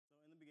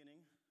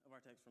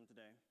our text from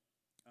today,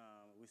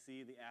 we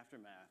see the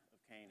aftermath of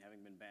Cain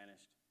having been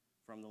banished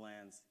from the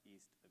lands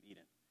east of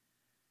Eden.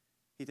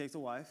 He takes a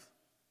wife,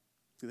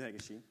 who the heck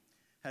is she,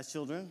 has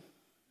children,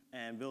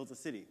 and builds a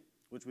city,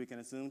 which we can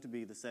assume to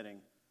be the setting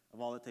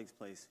of all that takes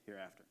place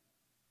hereafter.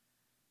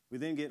 We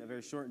then get a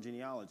very short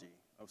genealogy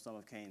of some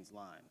of Cain's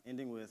line,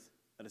 ending with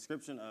a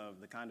description of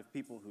the kind of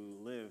people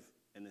who live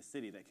in the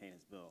city that Cain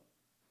has built.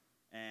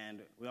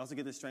 And we also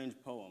get this strange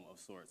poem of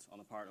sorts on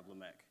the part of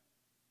Lamech.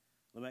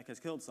 Lamech has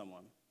killed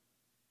someone,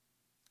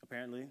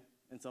 apparently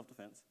in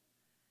self-defense,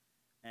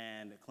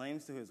 and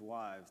claims to his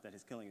wives that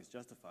his killing is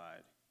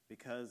justified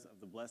because of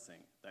the blessing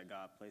that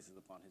God places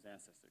upon his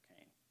ancestor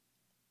Cain.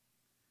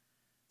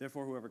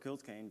 Therefore, whoever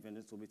kills Cain,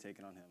 vengeance will be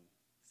taken on him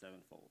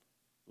sevenfold.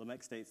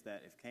 Lamech states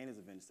that if Cain is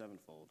avenged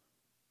sevenfold,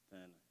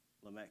 then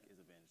Lamech is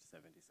avenged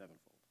 77-fold.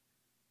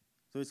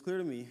 So it's clear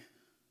to me,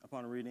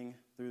 upon reading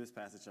through this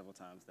passage several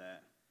times,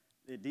 that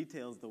it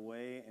details the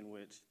way in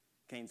which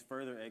Cain's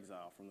further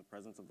exile from the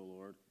presence of the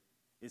Lord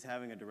is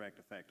having a direct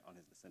effect on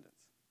his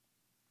descendants.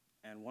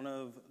 And one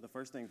of the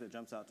first things that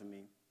jumps out to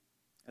me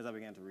as I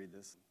began to read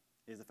this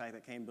is the fact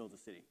that Cain builds a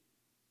city.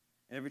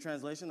 In every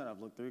translation that I've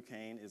looked through,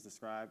 Cain is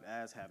described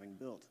as having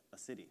built a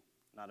city,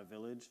 not a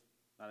village,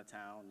 not a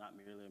town, not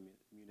merely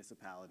a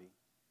municipality,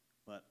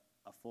 but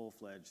a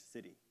full-fledged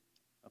city,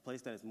 a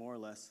place that is more or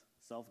less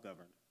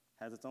self-governed,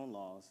 has its own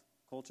laws,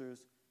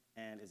 cultures,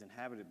 and is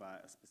inhabited by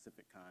a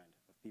specific kind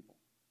of people.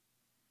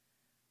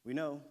 We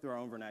know through our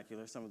own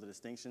vernacular some of the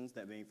distinctions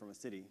that being from a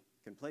city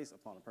can place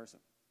upon a person.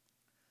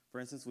 For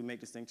instance, we make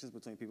distinctions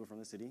between people from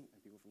the city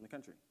and people from the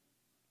country.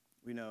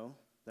 We know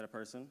that a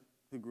person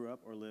who grew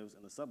up or lives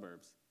in the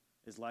suburbs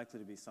is likely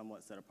to be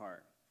somewhat set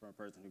apart from a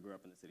person who grew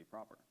up in the city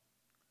proper.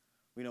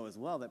 We know as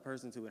well that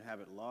persons who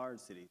inhabit large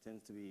city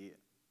tend to be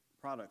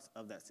products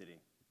of that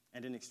city.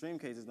 And in extreme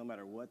cases, no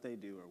matter what they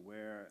do or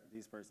where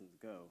these persons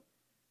go,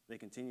 they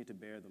continue to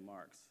bear the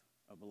marks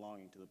of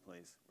belonging to the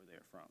place where they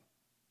are from.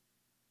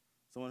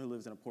 Someone who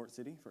lives in a port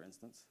city, for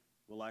instance,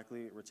 will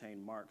likely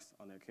retain marks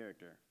on their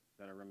character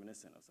that are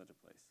reminiscent of such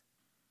a place.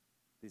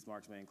 These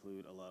marks may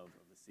include a love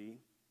of the sea,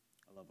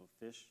 a love of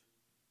fish,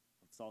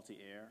 of salty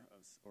air,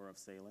 or of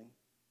sailing.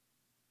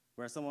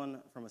 Whereas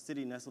someone from a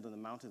city nestled in the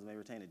mountains may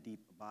retain a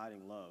deep,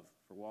 abiding love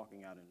for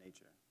walking out in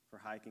nature, for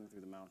hiking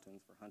through the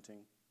mountains, for hunting,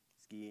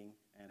 skiing,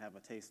 and have a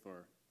taste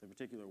for the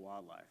particular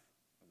wildlife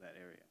of that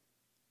area.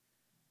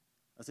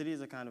 A city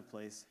is a kind of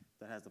place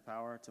that has the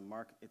power to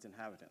mark its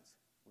inhabitants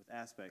with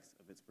aspects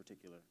of its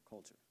particular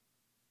culture.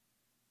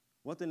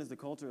 What then is the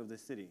culture of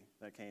this city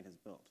that Cain has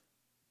built?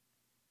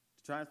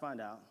 To try and find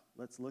out,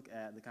 let's look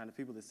at the kind of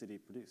people this city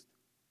produced.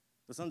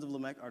 The sons of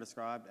Lamech are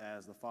described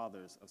as the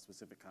fathers of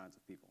specific kinds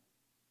of people: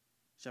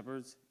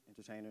 shepherds,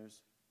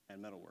 entertainers,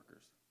 and metal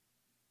workers.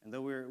 And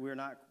though we're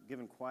not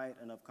given quite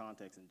enough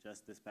context in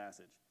just this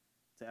passage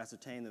to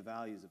ascertain the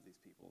values of these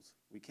peoples,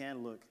 we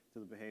can look to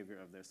the behavior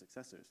of their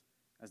successors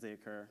as they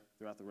occur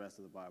throughout the rest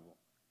of the Bible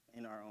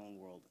in our own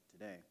world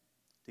today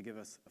to give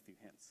us a few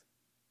hints.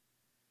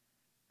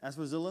 As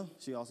for Zillah,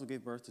 she also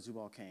gave birth to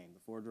Tubal-Cain, the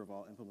forger of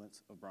all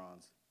implements of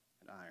bronze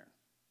and iron.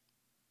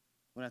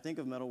 When I think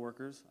of metal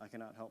workers, I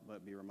cannot help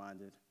but be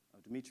reminded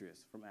of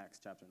Demetrius from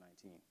Acts chapter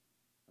 19,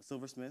 a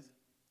silversmith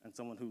and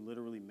someone who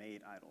literally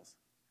made idols,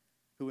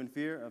 who in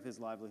fear of his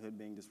livelihood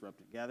being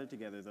disrupted, gathered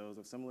together those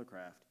of similar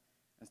craft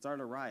and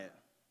started a riot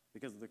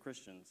because of the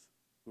Christians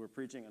who were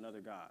preaching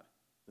another God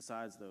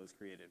besides those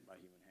created by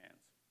human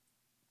hands.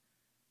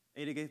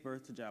 Ada gave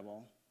birth to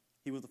Jabal.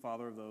 He was the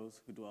father of those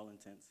who dwell in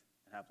tents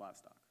and have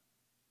livestock.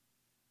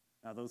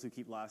 Now, those who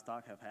keep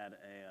livestock have had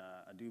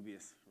a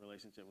dubious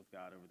relationship with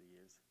God over the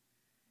years.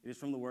 It is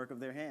from the work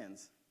of their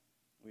hands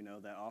we know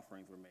that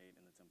offerings were made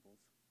in the temples.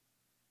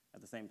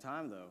 At the same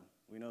time, though,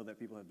 we know that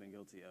people have been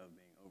guilty of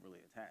being overly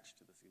attached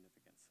to the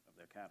significance of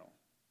their cattle.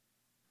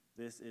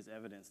 This is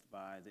evidenced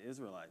by the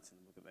Israelites in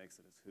the book of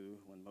Exodus, who,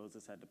 when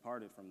Moses had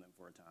departed from them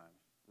for a time,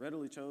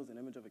 readily chose an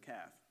image of a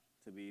calf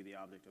to be the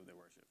object of their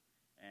worship,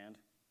 and,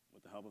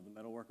 with the help of the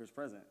metal workers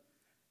present,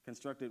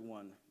 constructed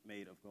one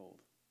made of gold.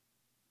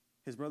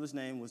 His brother's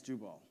name was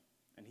Jubal,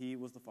 and he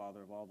was the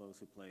father of all those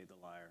who played the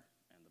lyre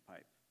and the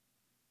pipe.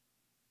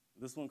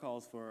 This one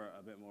calls for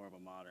a bit more of a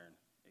modern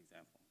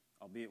example,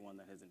 albeit one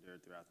that has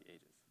endured throughout the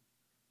ages.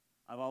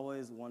 I've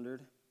always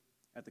wondered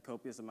at the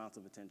copious amounts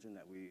of attention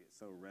that we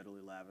so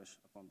readily lavish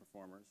upon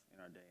performers in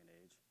our day and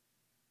age.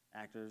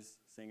 Actors,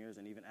 singers,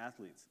 and even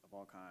athletes of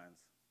all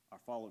kinds are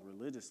followed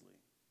religiously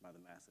by the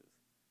masses.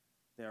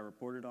 They are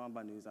reported on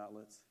by news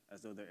outlets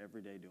as though their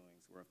everyday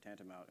doings were of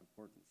tantamount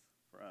importance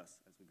for us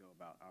as we go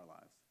about our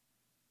lives.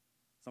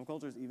 Some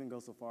cultures even go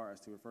so far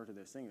as to refer to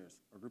their singers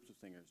or groups of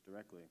singers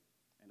directly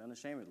and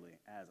unashamedly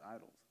as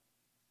idols.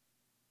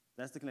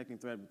 That's the connecting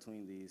thread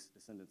between these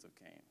descendants of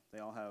Cain. They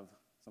all have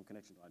some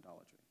connection to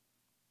idolatry.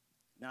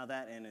 Now,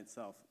 that in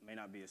itself may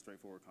not be a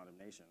straightforward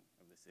condemnation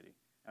of the city.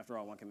 After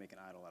all, one can make an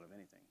idol out of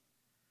anything.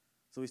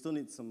 So we still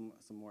need some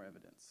more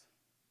evidence.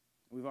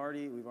 We've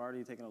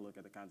already taken a look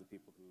at the kinds of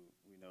people who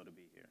we know to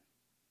be here.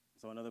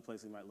 So another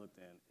place we might look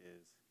then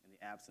is in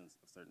the absence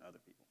of certain other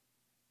people.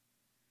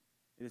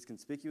 It is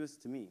conspicuous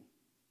to me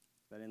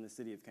that in the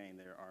city of Cain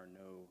there are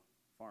no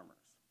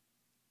farmers.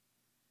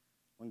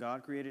 When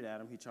God created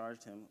Adam, he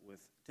charged him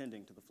with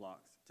tending to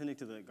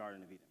the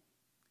Garden of Eden.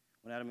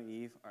 When Adam and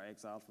Eve are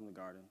exiled from the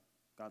garden,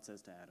 God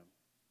says to Adam,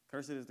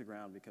 "Cursed is the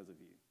ground because of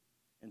you.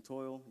 In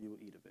toil you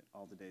will eat of it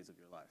all the days of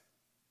your life."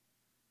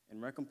 In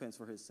recompense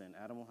for his sin,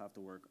 Adam will have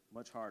to work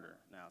much harder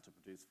now to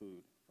produce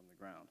food from the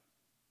ground.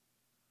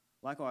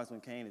 Likewise, when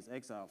Cain is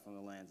exiled from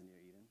the lands near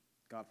Eden,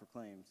 God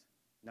proclaims,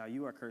 "Now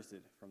you are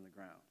cursed from the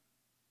ground.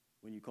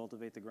 When you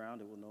cultivate the ground,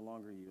 it will no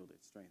longer yield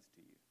its strength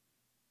to you."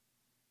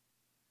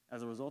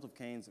 As a result of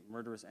Cain's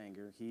murderous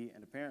anger, he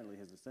and apparently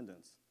his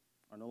descendants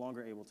are no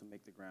longer able to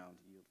make the ground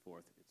yield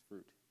forth its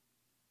fruit.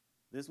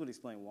 This would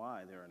explain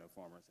why there are no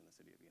farmers in the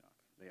city of Enoch.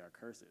 They are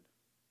cursed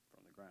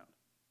from the ground.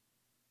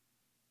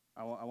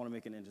 I want to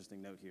make an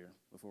interesting note here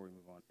before we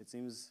move on. It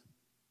seems,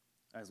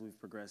 as we've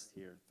progressed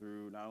here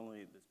through not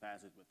only this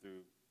passage, but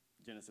through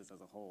Genesis as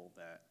a whole,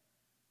 that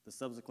the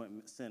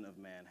subsequent sin of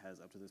man has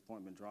up to this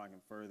point been drawing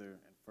him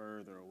further and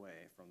further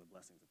away from the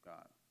blessings of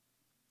God.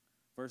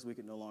 First, we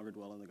could no longer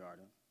dwell in the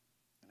garden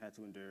and had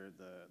to endure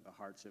the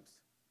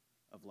hardships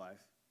of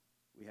life.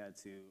 We had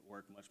to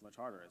work much, much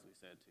harder, as we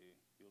said, to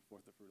yield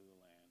forth the fruit of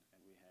the land,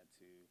 and we had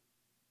to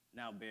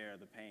now bear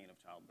the pain of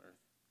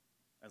childbirth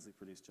as we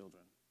produce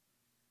children.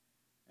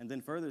 And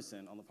then further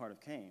sin on the part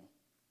of Cain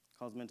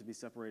caused men to be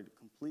separated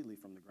completely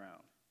from the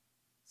ground,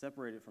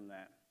 separated from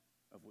that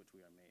of which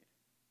we are made.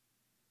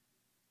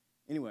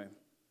 Anyway,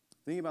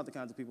 thinking about the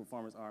kinds of people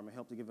farmers are may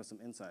help to give us some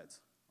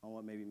insights on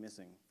what may be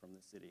missing from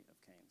the city of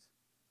Cain's.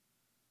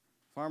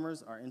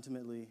 Farmers are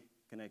intimately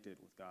connected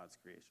with God's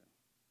creation.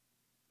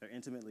 They're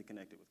intimately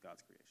connected with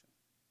God's creation.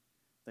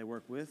 They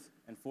work with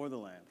and for the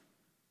land,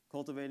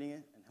 cultivating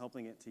it and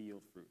helping it to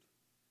yield fruit.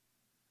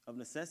 Of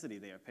necessity,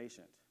 they are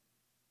patient.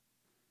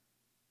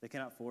 They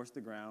cannot force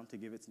the ground to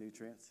give its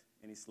nutrients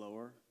any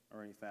slower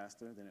or any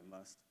faster than it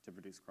must to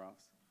produce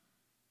crops.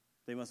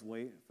 They must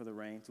wait for the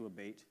rain to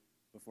abate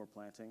before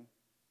planting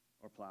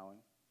or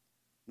plowing,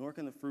 nor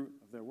can the fruit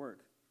of their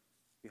work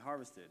be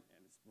harvested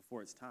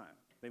before its time.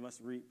 They must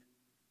reap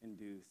in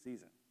due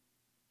season.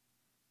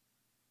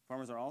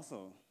 Farmers are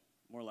also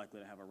more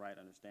likely to have a right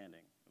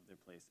understanding of their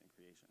place in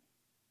creation.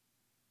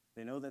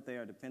 They know that they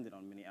are dependent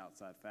on many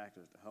outside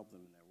factors to help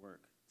them in their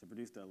work, to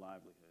produce their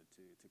livelihood,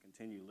 to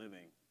continue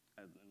living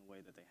in the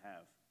way that they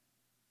have.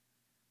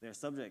 They are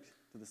subject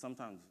to the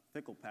sometimes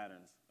fickle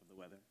patterns of the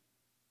weather.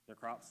 Their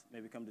crops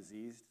may become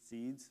diseased,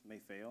 seeds may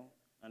fail,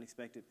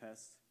 unexpected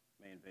pests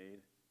may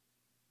invade.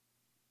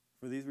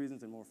 For these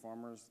reasons and more,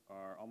 farmers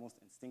are almost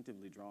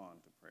instinctively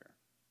drawn to prayer.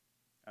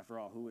 After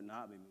all, who would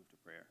not be moved to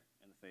prayer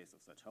in the face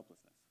of such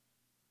helplessness?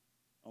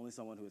 Only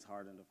someone who is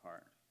hardened of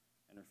heart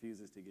and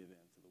refuses to give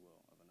in to the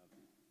will of another.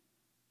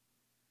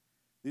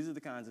 These are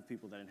the kinds of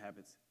people that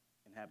inhabit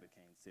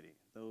Cain's city,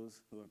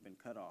 those who have been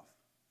cut off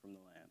from the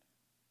land,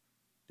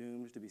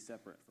 doomed to be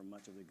separate from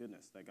much of the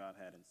goodness that God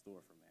had in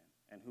store for man,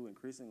 and who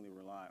increasingly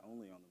rely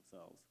only on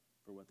themselves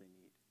for what they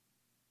need.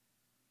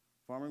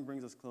 Farming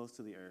brings us close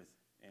to the earth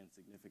in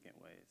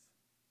significant ways.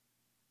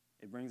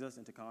 It brings us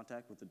into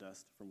contact with the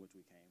dust from which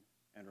we came,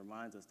 and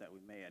reminds us that we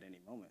may at any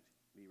moment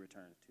be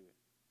returned to it.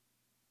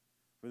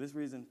 For this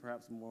reason,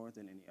 perhaps more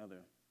than any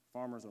other,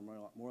 farmers are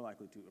more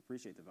likely to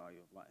appreciate the value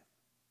of life.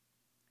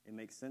 It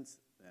makes sense,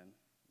 then,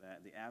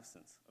 that the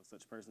absence of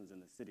such persons in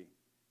the city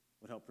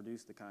would help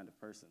produce the kind of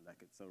person that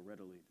could so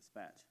readily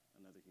dispatch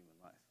another human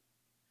life.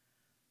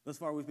 Thus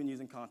far, we've been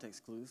using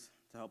context clues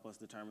to help us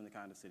determine the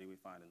kind of city we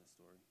find in the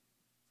story.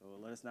 So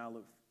let us now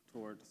look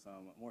toward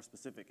some more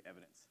specific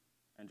evidence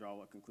and draw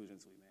what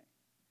conclusions we may.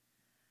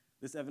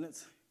 This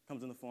evidence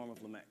comes in the form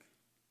of Lamech.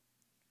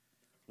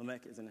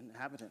 Lamech is an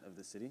inhabitant of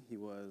the city. He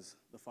was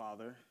the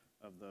father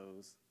of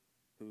those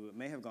who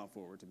may have gone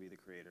forward to be the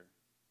creator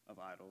of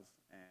idols,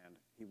 and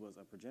he was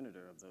a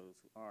progenitor of those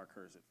who are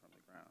cursed from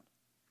the ground.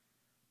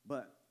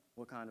 But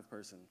what kind of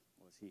person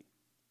was he?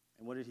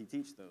 And what did he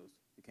teach those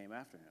who came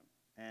after him?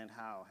 And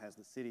how has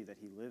the city that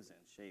he lives in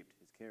shaped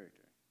his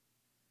character?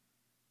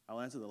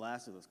 I'll answer the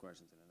last of those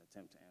questions in an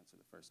attempt to answer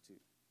the first two.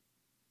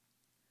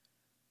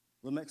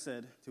 Lamech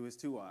said to his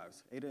two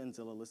wives, "Ada and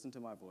Zillah, listen to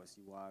my voice,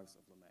 you wives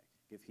of Lamech.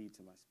 Give heed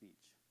to my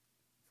speech.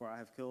 For I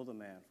have killed a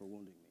man for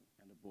wounding me,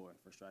 and a boy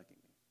for striking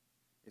me.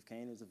 If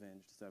Cain is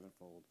avenged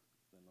sevenfold,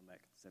 then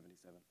Lamech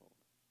 77-fold."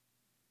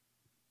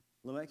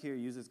 Lamech here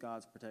uses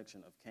God's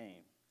protection of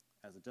Cain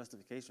as a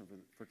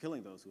justification for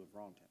killing those who have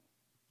wronged him.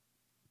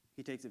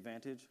 He takes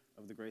advantage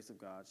of the grace of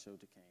God showed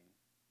to Cain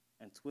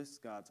and twists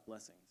God's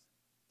blessings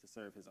to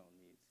serve his own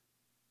needs.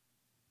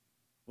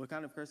 What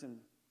kind of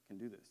person can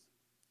do this?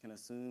 Can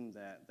assume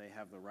that they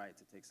have the right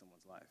to take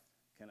someone's life,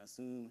 can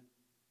assume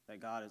that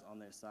God is on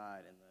their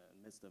side in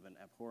the midst of an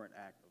abhorrent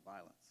act of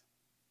violence,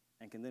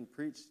 and can then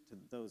preach to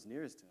those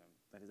nearest to him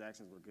that his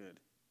actions were good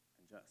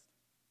and just?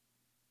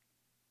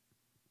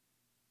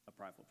 A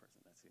prideful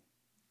person, that's he.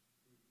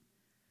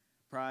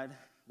 Pride,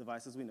 the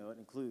vice as we know it,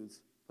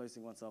 includes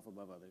placing oneself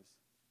above others,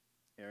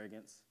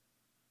 arrogance,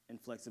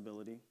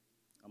 inflexibility,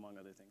 among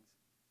other things.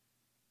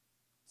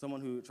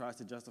 Someone who tries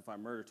to justify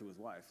murder to his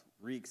wife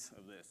reeks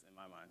of this in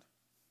my mind.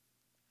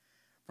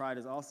 Pride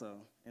is also,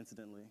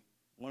 incidentally,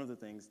 one of the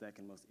things that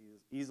can most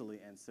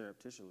easily and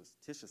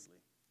surreptitiously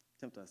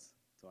tempt us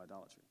to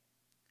idolatry.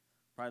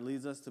 Pride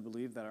leads us to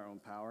believe that our own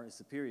power is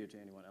superior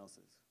to anyone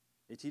else's.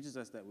 It teaches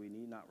us that we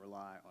need not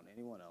rely on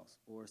anyone else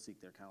or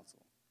seek their counsel.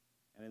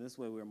 And in this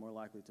way, we are more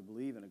likely to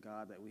believe in a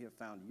God that we have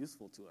found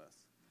useful to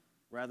us,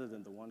 rather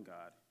than the one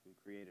God who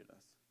created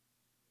us.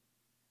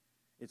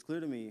 It's clear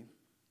to me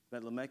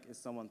that Lamech is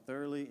someone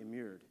thoroughly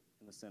immured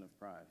in the sin of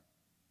pride.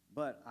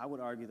 But I would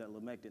argue that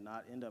Lamech did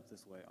not end up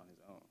this way on his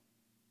own.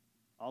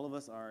 All of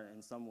us are,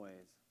 in some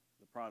ways,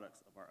 the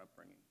products of our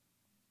upbringing.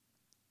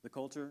 The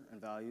culture and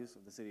values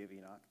of the city of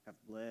Enoch have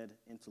bled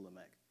into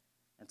Lamech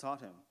and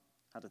taught him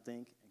how to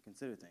think and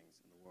consider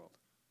things in the world.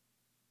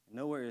 And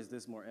nowhere is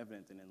this more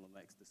evident than in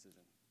Lamech's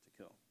decision to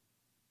kill.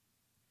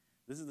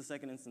 This is the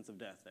second instance of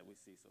death that we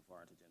see so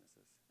far into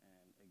Genesis,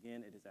 and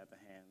again, it is at the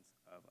hands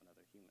of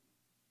another human.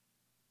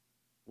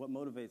 What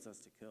motivates us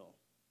to kill?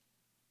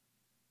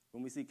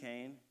 When we see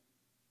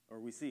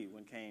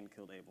when Cain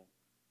killed Abel,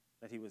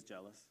 that he was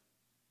jealous,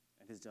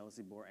 and his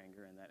jealousy bore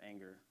anger, and that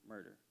anger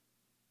murder.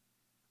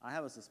 I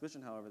have a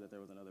suspicion, however, that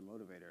there was another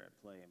motivator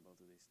at play in both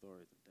of these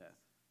stories of death.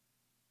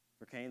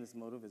 For Cain, this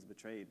motive is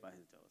betrayed by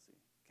his jealousy.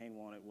 Cain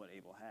wanted what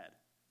Abel had: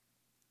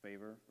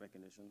 favor,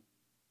 recognition,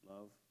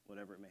 love,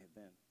 whatever it may have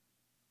been.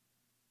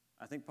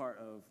 I think part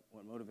of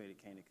what motivated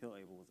Cain to kill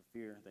Abel was a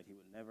fear that he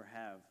would never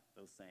have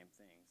those same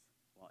things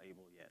while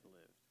Abel yet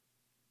lived.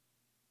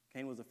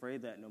 Cain was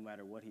afraid that no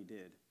matter what he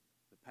did,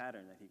 the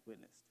pattern that he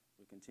witnessed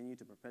would continue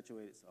to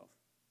perpetuate itself,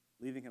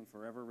 leaving him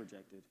forever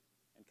rejected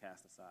and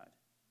cast aside.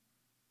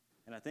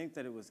 And I think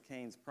that it was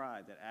Cain's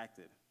pride that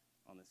acted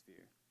on this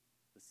fear,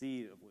 the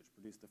seed of which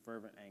produced the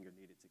fervent anger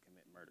needed to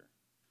commit murder.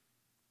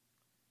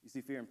 You see,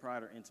 fear and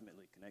pride are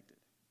intimately connected.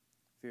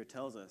 Fear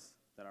tells us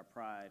that our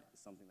pride is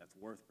something that's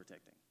worth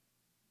protecting.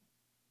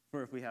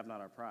 For if we have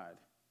not our pride,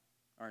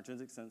 our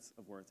intrinsic sense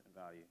of worth and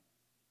value,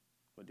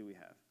 what do we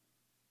have?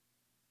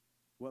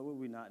 What would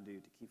we not do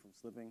to keep from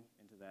slipping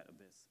into that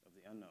abyss of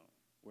the unknown,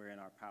 wherein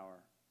our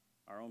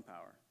own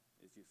power,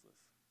 is useless?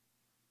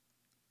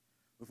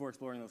 Before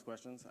exploring those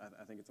questions,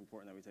 I think it's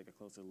important that we take a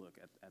closer look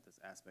at this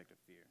aspect of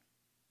fear,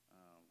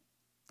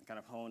 and kind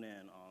of hone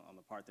in on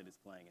the part that it's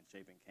playing in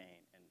shaping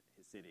Cain and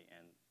his city,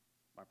 and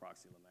by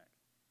proxy, Lamech.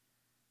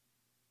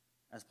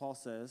 As Paul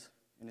says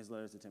in his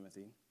letters to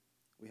Timothy,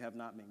 we have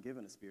not been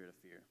given a spirit of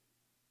fear,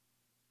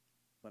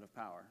 but of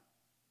power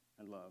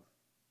and love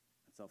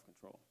and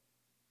self-control.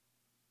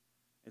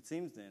 It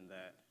seems then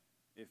that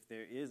if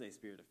there is a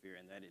spirit of fear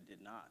and that it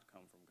did not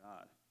come from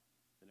God,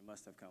 then it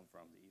must have come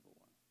from the evil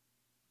one.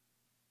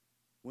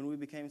 When we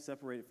became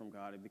separated from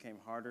God, it became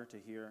harder to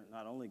hear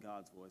not only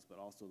God's voice, but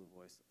also the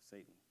voice of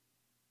Satan.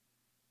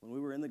 When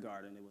we were in the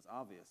garden, it was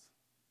obvious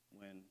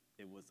when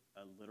it was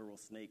a literal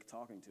snake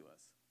talking to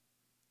us.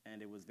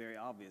 And it was very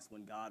obvious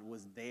when God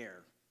was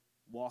there,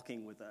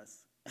 walking with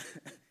us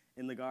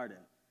in the garden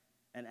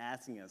and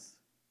asking us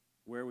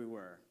where we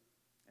were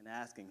and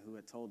asking who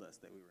had told us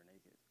that we were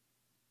naked.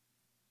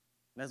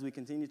 And as we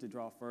continue to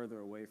draw further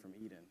away from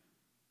Eden,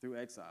 through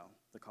exile,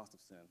 the cost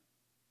of sin,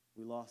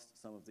 we lost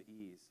some of the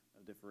ease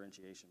of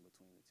differentiation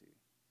between the two.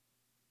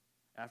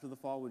 After the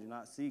fall, we do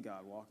not see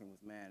God walking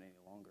with man any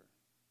longer,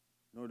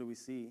 nor do we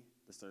see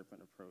the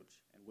serpent approach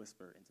and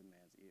whisper into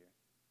man's ear.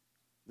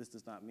 This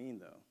does not mean,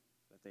 though,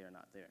 that they are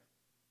not there.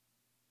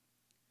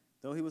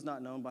 Though he was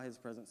not known by his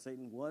presence,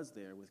 Satan was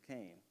there with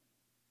Cain,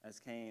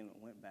 as Cain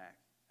went back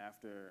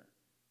after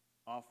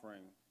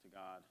offering to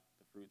God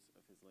the fruits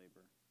of his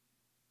labor.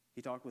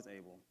 He talked with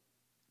Abel.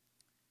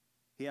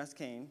 He asked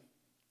Cain,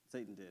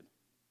 Satan did,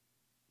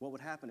 what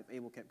would happen if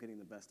Abel kept getting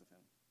the best of him?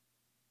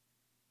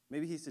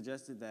 Maybe he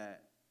suggested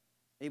that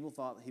Abel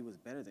thought that he was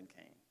better than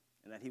Cain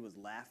and that he was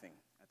laughing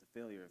at the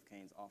failure of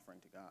Cain's offering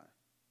to God.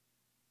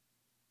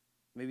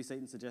 Maybe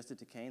Satan suggested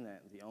to Cain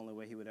that the only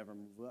way he would ever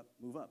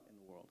move up in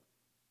the world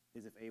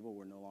is if Abel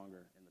were no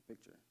longer in the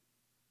picture.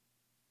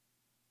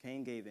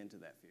 Cain gave in to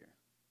that fear,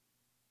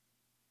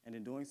 and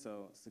in doing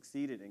so,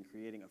 succeeded in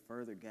creating a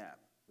further gap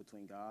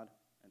between God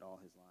and all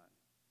his line.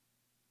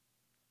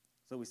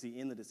 So we see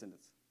in the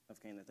descendants of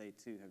Cain that they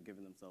too have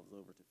given themselves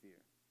over to fear.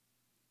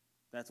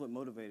 That's what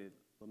motivated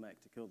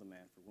Lamech to kill the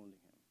man for wounding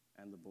him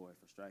and the boy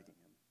for striking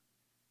him.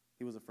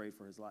 He was afraid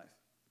for his life.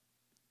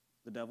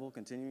 The devil,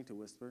 continuing to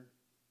whisper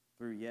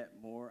through yet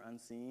more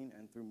unseen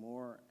and through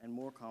more and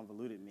more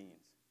convoluted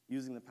means,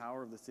 using the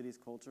power of the city's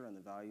culture and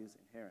the values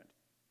inherent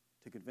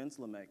to convince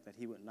Lamech that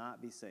he would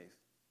not be safe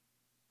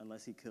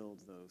unless he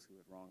killed those who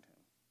had wronged him,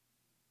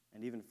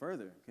 and even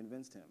further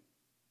convinced him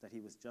that he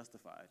was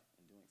justified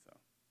in doing so.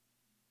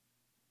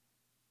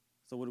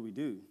 So what do we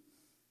do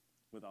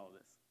with all of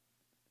this?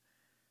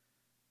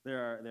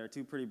 There are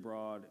two pretty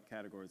broad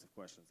categories of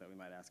questions that we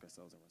might ask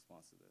ourselves in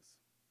response to this.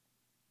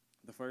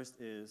 The first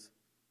is,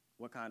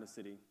 what kind of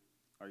city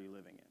are you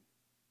living in?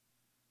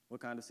 What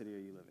kind of city are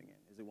you living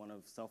in? Is it one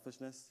of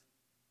selfishness,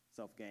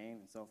 self-gain,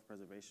 and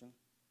self-preservation?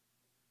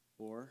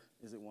 Or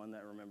is it one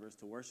that remembers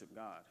to worship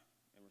God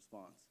in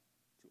response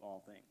to all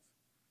things?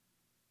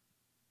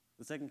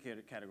 The second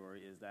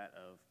category is that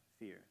of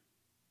fear.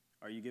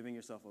 Are you giving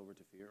yourself over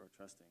to fear or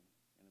trusting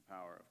in the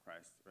power of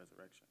Christ's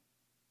resurrection?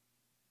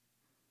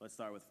 Let's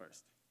start with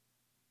first.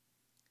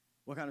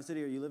 What kind of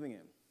city are you living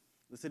in?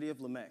 The city of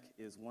Lamech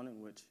is one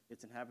in which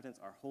its inhabitants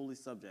are wholly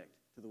subject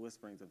to the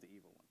whisperings of the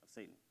evil one, of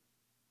Satan.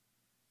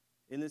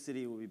 In this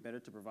city, it will be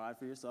better to provide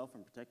for yourself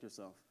and protect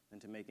yourself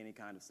than to make any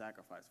kind of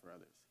sacrifice for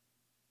others.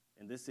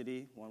 In this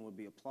city, one would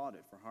be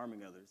applauded for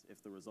harming others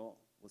if the result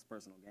was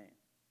personal gain.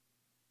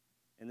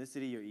 In this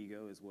city, your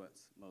ego is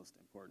what's most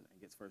important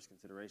and gets first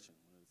consideration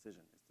when a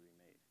decision is to be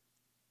made.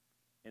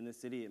 In this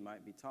city, it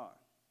might be taught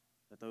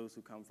that those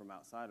who come from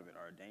outside of it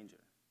are a danger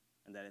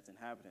and that its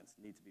inhabitants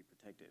need to be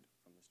protected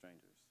from the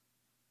strangers.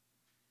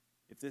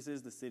 If this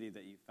is the city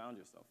that you found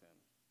yourself in,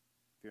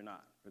 fear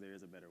not, for there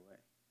is a better way.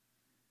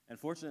 And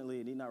fortunately,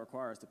 it need not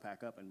require us to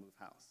pack up and move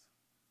house.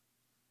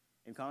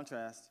 In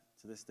contrast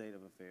to this state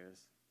of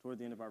affairs, toward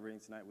the end of our reading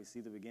tonight, we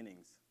see the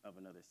beginnings of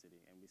another city,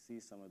 and we see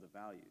some of the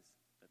values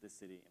that this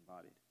city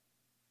embodied.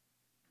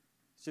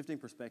 Shifting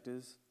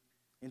perspectives,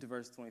 into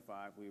verse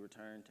 25, we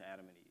return to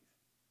Adam and Eve.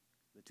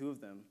 The two of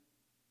them,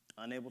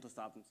 unable to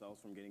stop themselves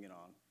from getting it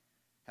on,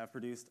 have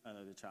produced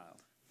another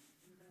child.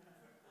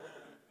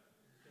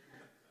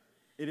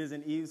 It is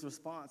in Eve's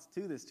response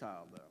to this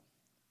child,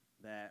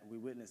 though, that we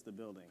witness the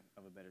building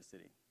of a better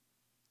city.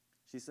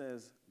 She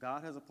says,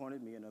 God has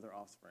appointed me another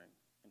offspring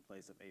in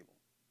place of Abel,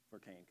 for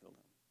Cain killed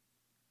him.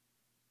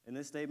 In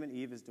this statement,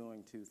 Eve is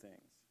doing two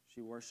things.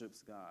 She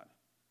worships God,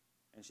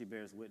 and she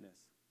bears witness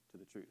to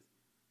the truth.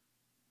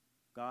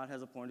 God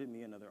has appointed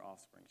me another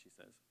offspring, she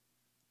says.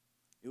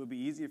 It would be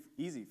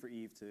easy for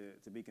Eve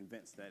to be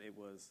convinced that it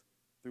was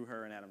through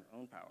her and Adam's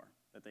own power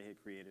that they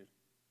had created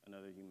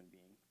another human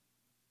being.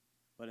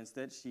 But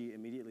instead, she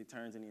immediately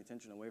turns any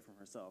attention away from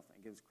herself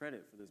and gives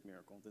credit for this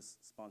miracle, this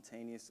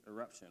spontaneous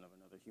eruption of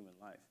another human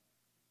life.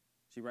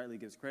 She rightly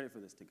gives credit for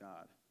this to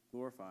God,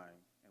 glorifying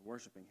and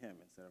worshiping him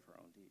instead of her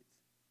own deeds.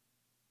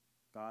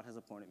 God has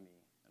appointed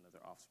me another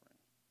offspring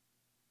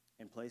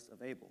in place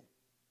of Abel,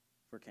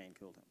 for Cain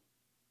killed him.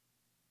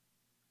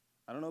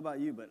 I don't know about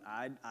you, but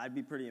I'd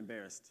be pretty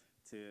embarrassed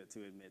to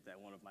admit that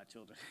one of my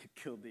children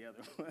killed the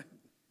other one.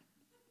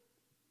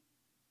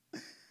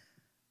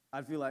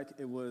 I feel like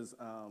it was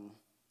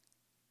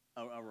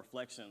a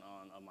reflection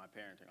on my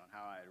parenting, on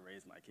how I had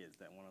raised my kids,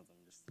 that one of them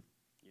just,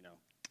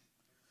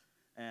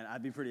 and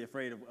I'd be pretty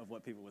afraid of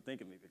what people would think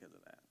of me because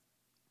of that.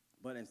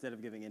 But instead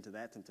of giving in to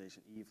that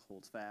temptation, Eve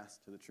holds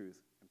fast to the truth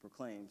and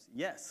proclaims,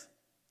 yes,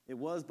 it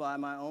was by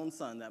my own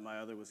son that my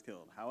other was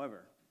killed.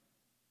 However,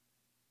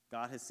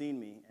 God has seen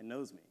me and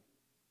knows me,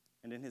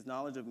 and in his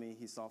knowledge of me,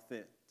 he saw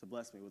fit to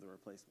bless me with a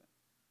replacement.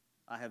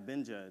 I have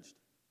been judged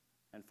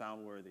and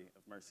found worthy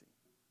of mercy.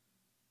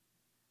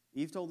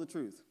 Eve told the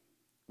truth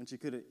when she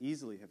could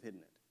easily have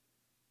hidden it,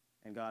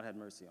 and God had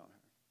mercy on her.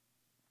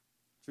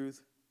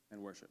 Truth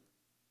and worship.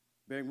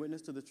 Bearing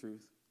witness to the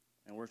truth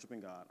and worshiping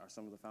God are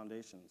some of the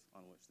foundations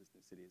on which this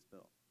new city is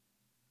built.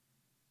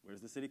 Where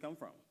does the city come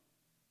from?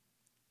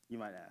 You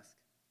might ask.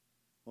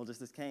 Well,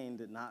 just as Cain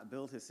did not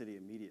build his city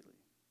immediately,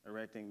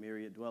 erecting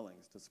myriad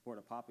dwellings to support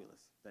a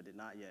populace that did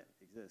not yet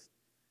exist,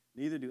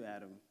 neither do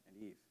Adam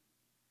and Eve.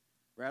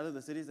 Rather,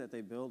 the cities that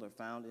they build are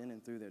found in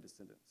and through their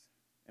descendants.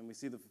 And we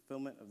see the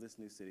fulfillment of this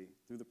new city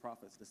through the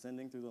prophets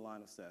descending through the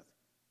line of Seth,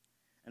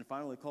 and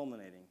finally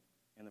culminating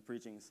in the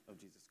preachings of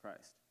Jesus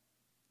Christ.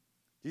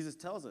 Jesus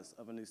tells us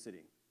of a new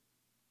city,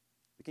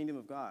 the kingdom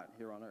of God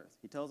here on earth.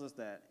 He tells us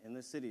that in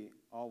this city,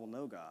 all will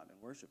know God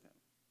and worship him.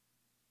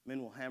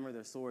 Men will hammer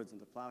their swords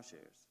into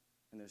plowshares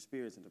and their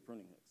spears into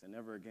pruning hooks, and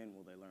never again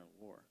will they learn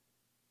war.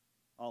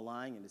 All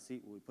lying and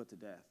deceit will be put to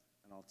death,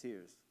 and all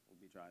tears will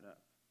be dried up.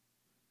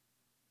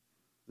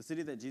 The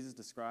city that Jesus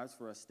describes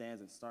for us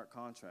stands in stark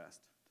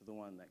contrast to the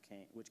one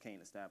which Cain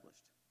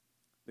established,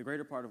 the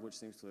greater part of which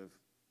seems to have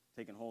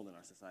taken hold in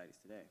our societies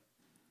today.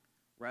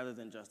 Rather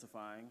than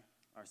justifying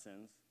our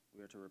sins,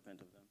 we are to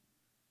repent of them.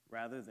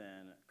 Rather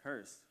than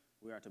curse,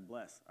 we are to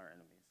bless our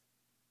enemies.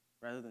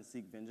 Rather than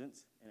seek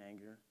vengeance and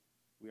anger,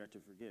 we are to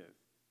forgive.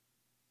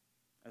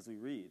 As we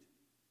read,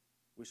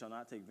 we shall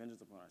not take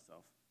vengeance upon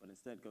ourselves, but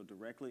instead go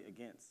directly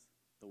against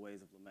the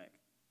ways of Lamech,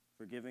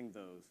 forgiving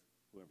those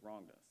who have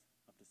wronged us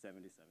up to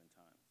 77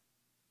 times.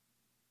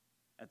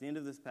 At the end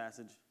of this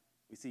passage,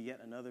 we see yet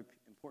another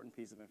important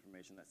piece of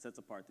information that sets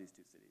apart these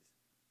two cities.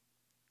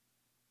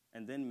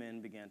 And then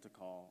men began to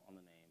call on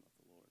the name of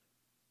the Lord.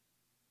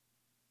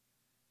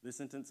 This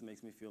sentence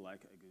makes me feel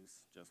like a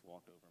goose just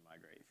walked over my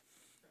grave.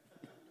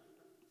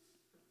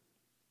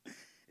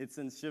 It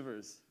sends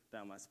shivers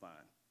down my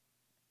spine.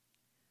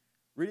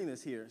 Reading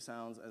this here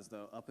sounds as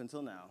though up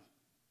until now,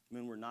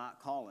 men were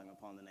not calling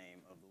upon the name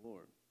of the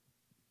Lord.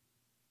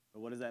 But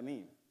what does that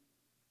mean?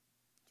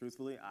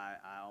 Truthfully, I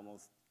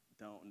almost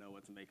don't know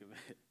what to make of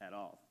it at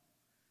all.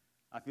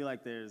 I feel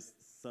like there's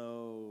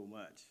so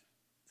much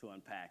to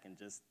unpack in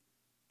just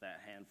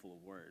that handful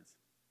of words.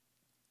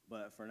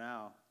 But for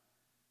now,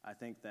 I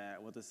think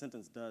that what the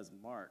sentence does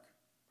mark,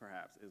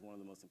 perhaps, is one of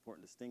the most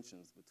important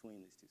distinctions between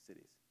these two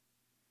cities.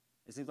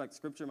 It seems like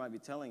Scripture might be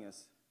telling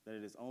us that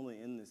it is only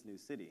in this new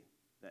city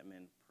that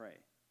men pray.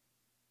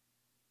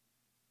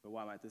 But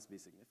why might this be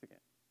significant?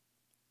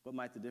 What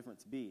might the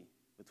difference be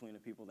between a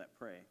people that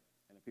pray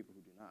and a people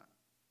who do not?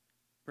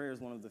 Prayer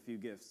is one of the few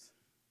gifts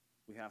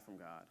we have from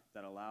God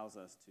that allows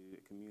us to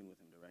commune with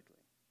him directly.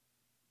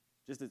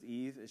 Just as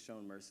Eve is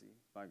shown mercy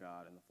by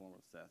God in the form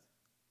of Seth,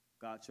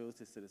 God shows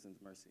his citizens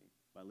mercy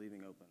by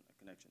leaving open a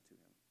connection to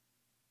him.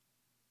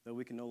 Though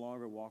we can no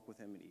longer walk with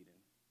him in Eden,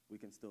 we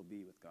can still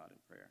be with God in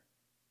prayer.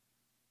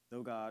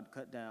 Though God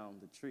cut down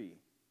the tree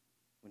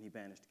when he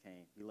banished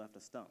Cain, he left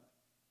a stump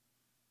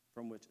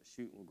from which a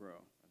shoot will grow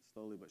and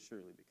slowly but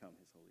surely become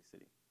his holy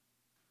city.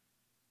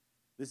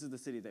 This is the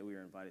city that we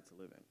are invited to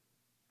live in.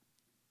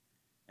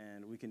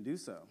 And we can do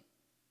so.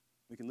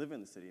 We can live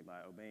in the city by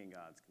obeying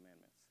God's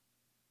commandments,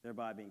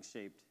 thereby being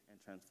shaped and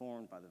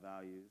transformed by the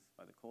values,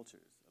 by the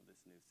cultures of this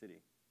new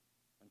city,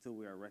 until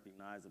we are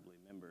recognizably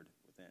membered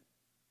within.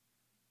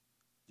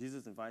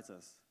 Jesus invites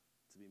us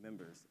to be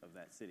members of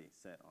that city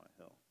set on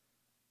a hill.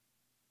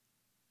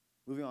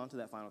 Moving on to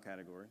that final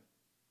category,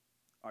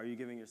 are you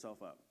giving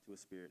yourself up to a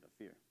spirit of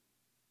fear?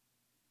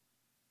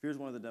 Fear is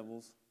one of the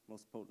devil's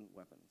most potent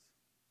weapons.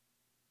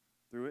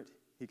 Through it,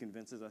 he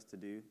convinces us to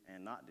do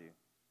and not do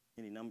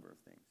any number of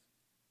things.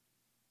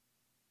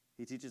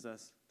 He teaches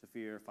us to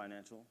fear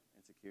financial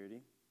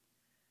insecurity.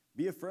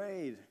 Be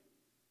afraid.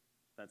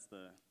 That's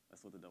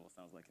what the devil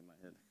sounds like in my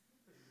head.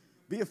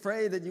 Be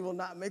afraid that you will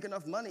not make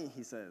enough money,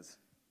 he says.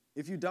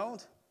 If you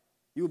don't,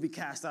 you will be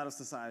cast out of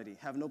society,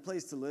 have no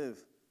place to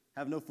live,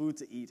 have no food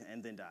to eat,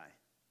 and then die.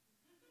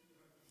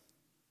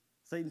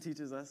 Satan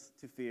teaches us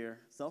to fear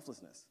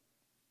selflessness.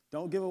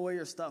 Don't give away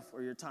your stuff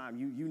or your time.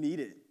 You need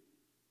it.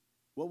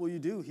 What will you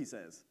do, he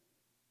says,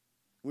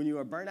 when you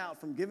are burnt out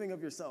from giving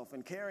of yourself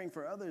and caring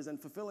for others and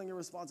fulfilling your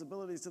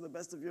responsibilities to the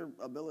best of your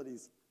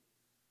abilities?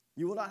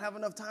 You will not have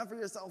enough time for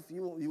yourself.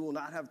 You will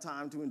not have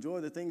time to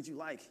enjoy the things you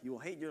like. You will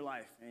hate your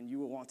life, and you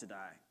will want to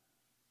die.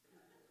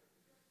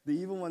 The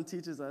evil one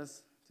teaches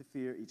us to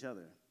fear each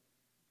other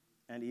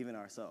and even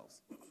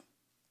ourselves.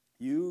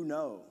 You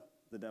know,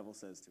 the devil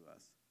says to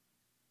us,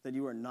 that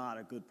you are not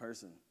a good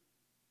person,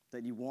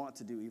 that you want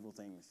to do evil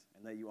things,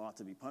 and that you ought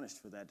to be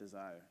punished for that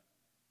desire.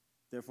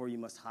 Therefore, you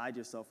must hide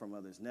yourself from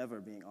others, never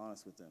being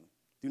honest with them.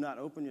 Do not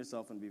open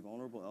yourself and be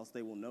vulnerable, else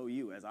they will know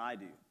you as I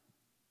do,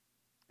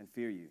 and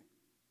fear you,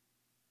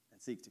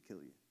 and seek to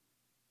kill you.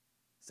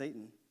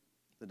 Satan,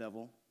 the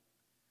devil,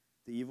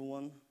 the evil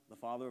one, the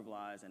father of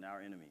lies, and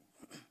our enemy,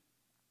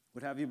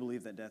 would have you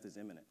believe that death is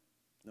imminent,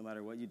 no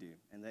matter what you do,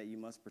 and that you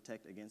must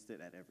protect against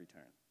it at every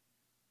turn.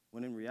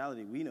 When in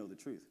reality, we know the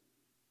truth.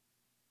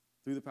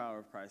 Through the power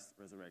of Christ's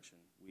resurrection,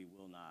 we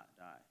will not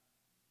die.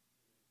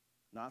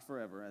 Not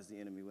forever, as the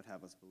enemy would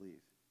have us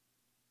believe.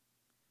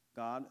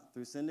 God,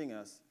 through sending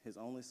us his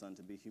only Son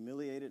to be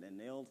humiliated and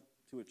nailed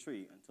to a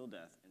tree until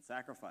death in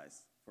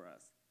sacrifice for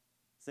us,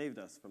 saved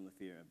us from the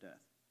fear of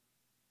death.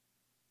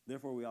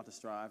 Therefore, we ought to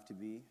strive to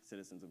be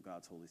citizens of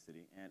God's holy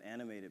city and,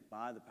 animated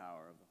by the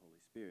power of the Holy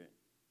Spirit,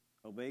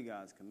 obey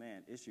God's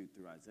command issued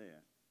through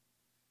Isaiah.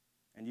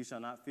 And you shall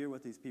not fear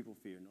what these people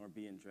fear, nor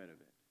be in dread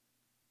of it.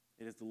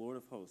 It is the Lord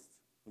of hosts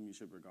whom you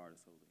should regard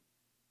as holy,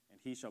 and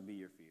he shall be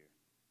your fear,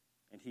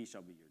 and he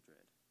shall be your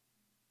dread.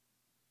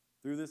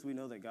 Through this we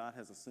know that God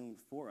has assumed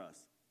for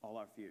us all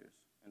our fears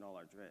and all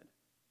our dread.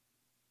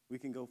 We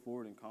can go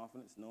forward in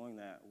confidence knowing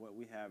that what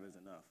we have is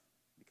enough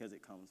because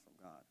it comes from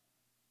God.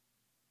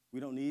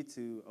 We don't need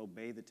to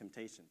obey the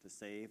temptation to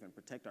save and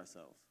protect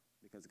ourselves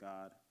because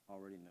God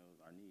already knows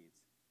our needs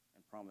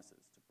and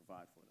promises to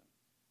provide for them.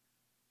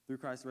 Through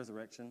Christ's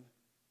resurrection,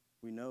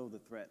 we know the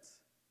threats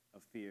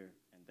of fear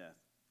and death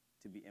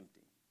to be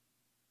empty.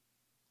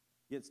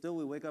 Yet still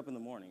we wake up in the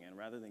morning, and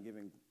rather than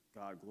giving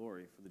God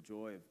glory for the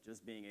joy of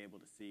just being able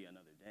to see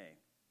another day,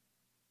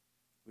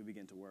 we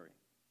begin to worry.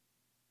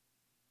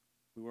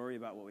 We worry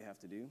about what we have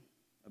to do,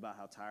 about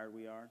how tired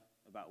we are,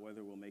 about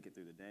whether we'll make it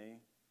through the day,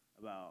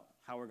 about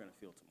how we're going to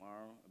feel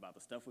tomorrow, about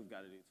the stuff we've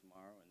got to do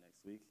tomorrow and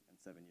next week and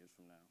 7 years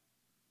from now.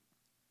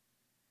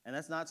 And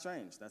that's not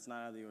strange. That's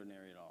not out of the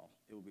ordinary at all.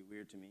 It would be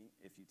weird to me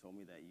if you told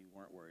me that you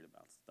weren't worried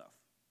about stuff,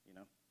 you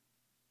know?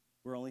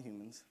 We're only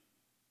humans,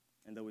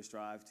 and though we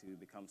strive to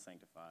become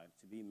sanctified,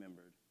 to be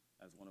membered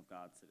as one of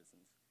God's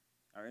citizens,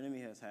 our enemy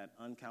has had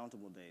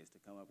uncountable days to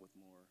come up with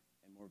more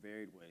and more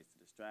varied ways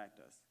to distract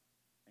us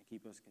and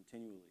keep us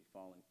continually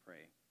falling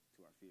prey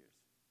to our fears.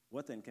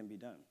 What then can be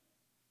done?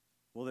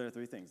 Well, there are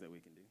three things that we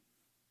can do.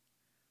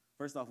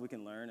 First off, we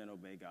can learn and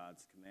obey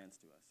God's commands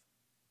to us.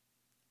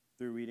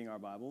 Through reading our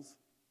Bibles,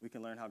 we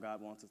can learn how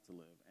God wants us to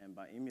live, and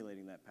by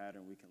emulating that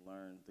pattern, we can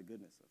learn the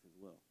goodness of his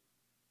will.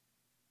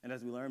 And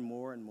as we learn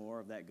more and more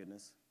of that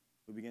goodness,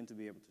 we begin to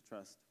be able to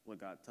trust what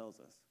God tells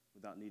us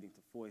without needing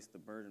to foist the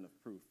burden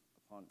of proof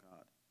upon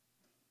God.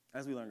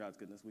 As we learn God's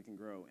goodness, we can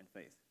grow in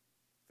faith,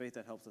 faith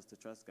that helps us to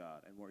trust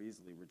God and more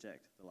easily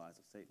reject the lies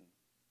of Satan.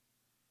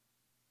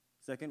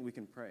 Second, we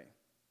can pray.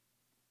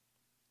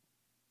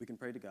 We can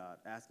pray to God,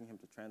 asking him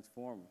to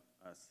transform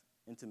us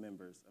into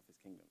members of his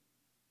kingdom.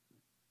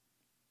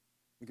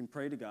 We can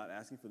pray to God,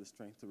 asking for the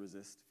strength to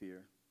resist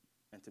fear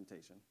and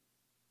temptation.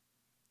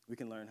 We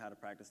can learn how to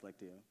practice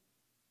lectio,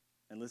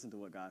 and listen to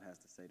what God has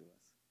to say to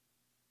us.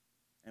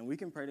 And we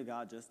can pray to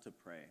God just to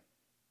pray,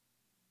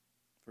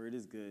 for it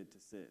is good to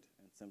sit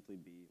and simply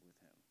be with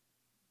him.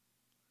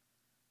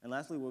 And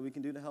lastly, what we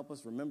can do to help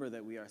us remember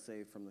that we are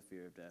saved from the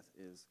fear of death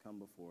is come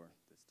before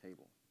this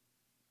table.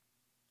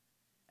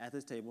 At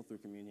this table, through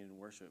communion and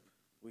worship,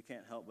 we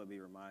can't help but be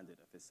reminded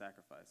of his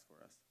sacrifice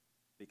for us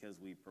because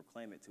we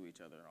proclaim it to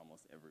each other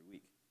almost every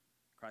week.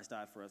 Christ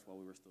died for us while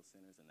we were still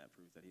sinners, and that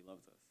proves that he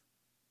loves us.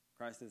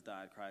 Christ has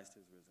died, Christ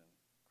has risen,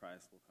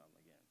 Christ will come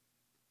again.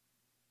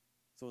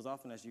 So as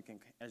often as you can,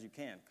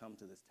 come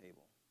to this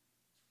table.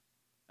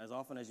 As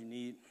often as you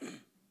need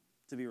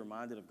to be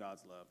reminded of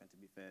God's love and to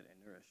be fed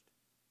and nourished,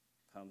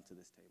 come to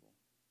this table.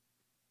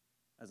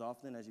 As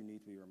often as you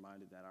need to be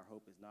reminded that our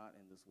hope is not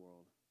in this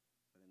world,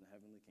 but in the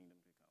heavenly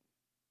kingdom